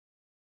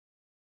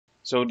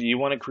So do you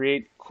want to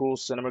create cool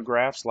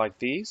cinemagraphs like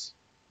these?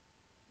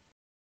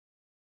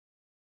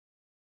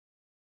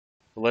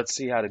 Well, let's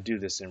see how to do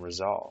this in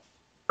Resolve.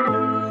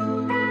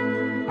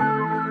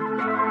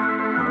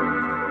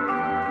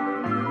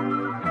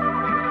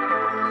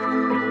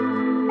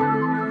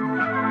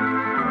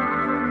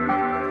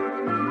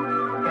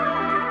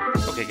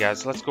 Okay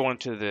guys, let's go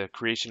into the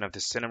creation of the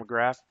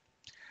cinemagraph.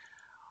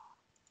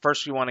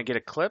 First we want to get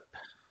a clip.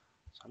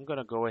 So I'm going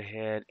to go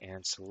ahead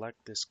and select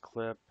this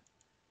clip.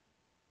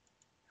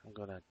 I'm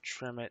going to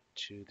trim it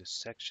to the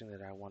section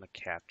that I want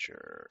to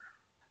capture.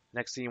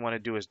 Next thing you want to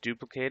do is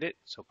duplicate it.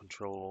 So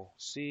Control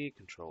C,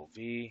 Control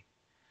V.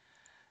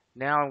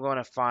 Now I'm going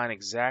to find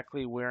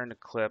exactly where in the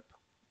clip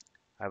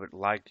I would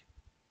like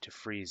to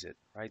freeze it.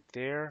 Right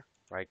there,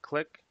 right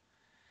click,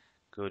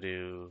 go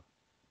to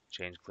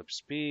change clip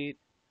speed,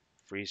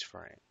 freeze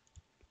frame.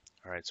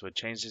 Alright, so it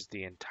changes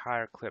the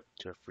entire clip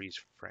to a freeze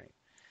frame.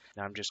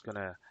 Now I'm just going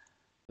to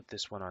put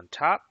this one on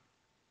top.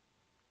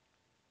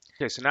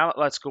 Okay, so now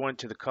let's go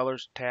into the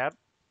Colors tab.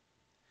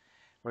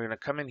 We're going to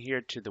come in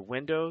here to the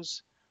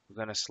Windows. We're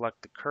going to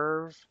select the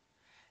curve.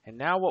 And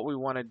now what we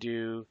want to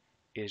do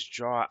is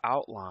draw an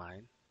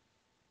outline.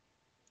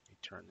 Let me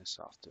turn this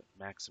off to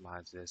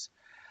maximize this.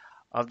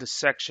 Of the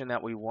section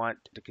that we want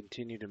to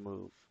continue to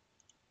move.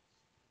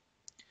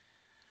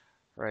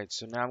 Right,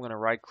 so now I'm going to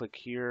right click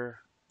here,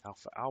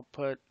 alpha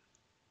output,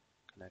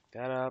 connect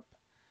that up.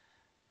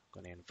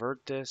 I'm going to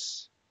invert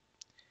this.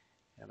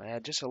 I'm going to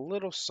add just a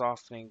little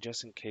softening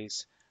just in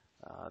case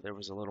there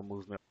was a little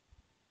movement.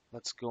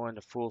 Let's go into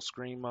full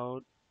screen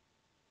mode.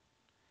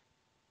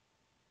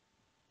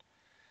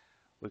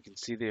 We can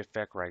see the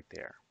effect right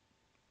there.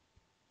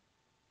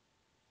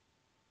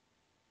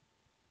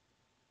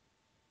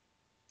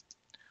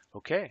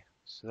 Okay,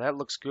 so that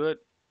looks good.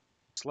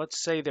 So let's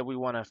say that we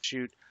want to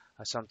shoot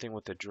something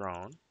with a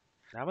drone.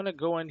 Now I'm going to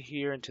go in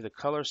here into the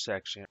color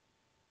section,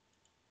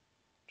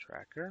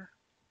 tracker,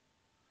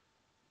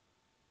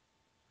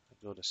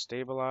 go to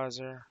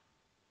stabilizer,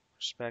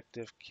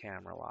 perspective,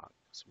 camera lock.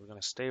 So we're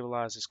going to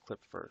stabilize this clip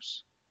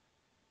first.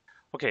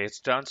 Okay,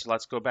 it's done, so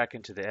let's go back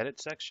into the edit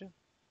section.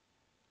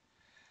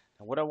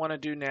 Now what I want to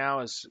do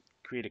now is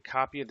create a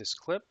copy of this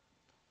clip.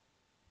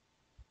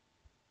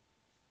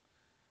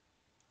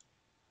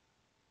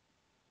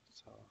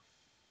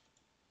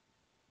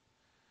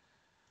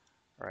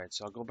 Alright,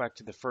 so I'll go back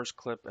to the first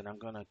clip and I'm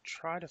going to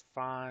try to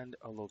find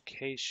a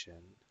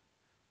location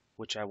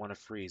which I want to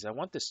freeze. I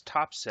want this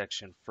top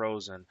section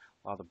frozen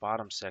while the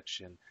bottom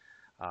section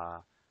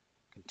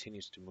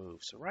continues to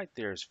move. So right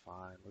there is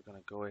fine. We're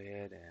going to go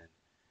ahead and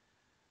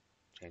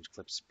change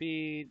clip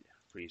speed,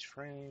 freeze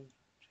frame,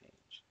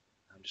 change.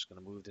 I'm just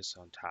going to move this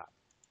on top.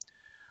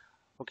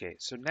 Okay,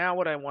 so now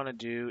what I want to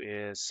do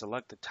is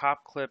select the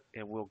top clip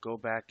and we'll go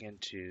back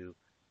into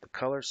the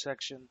color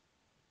section.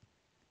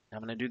 I'm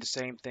going to do the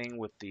same thing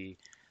with the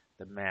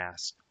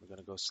mask. We're going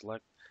to go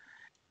select.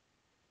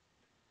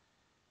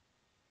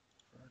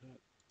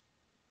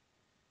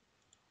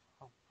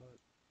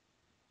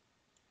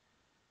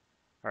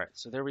 Alright,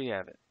 so there we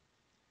have it.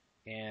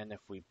 And if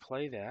we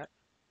play that,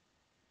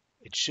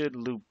 it should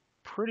loop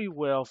pretty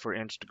well for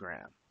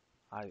Instagram.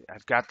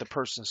 I've got the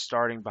person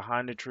starting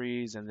behind the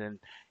trees and then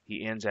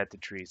he ends at the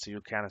tree. So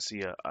you'll kind of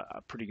see a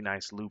pretty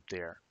nice loop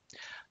there.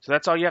 So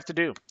that's all you have to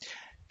do.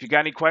 If you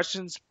got any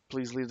questions,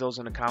 please leave those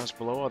in the comments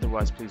below.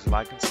 Otherwise, please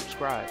like and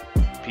subscribe.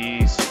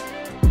 Peace.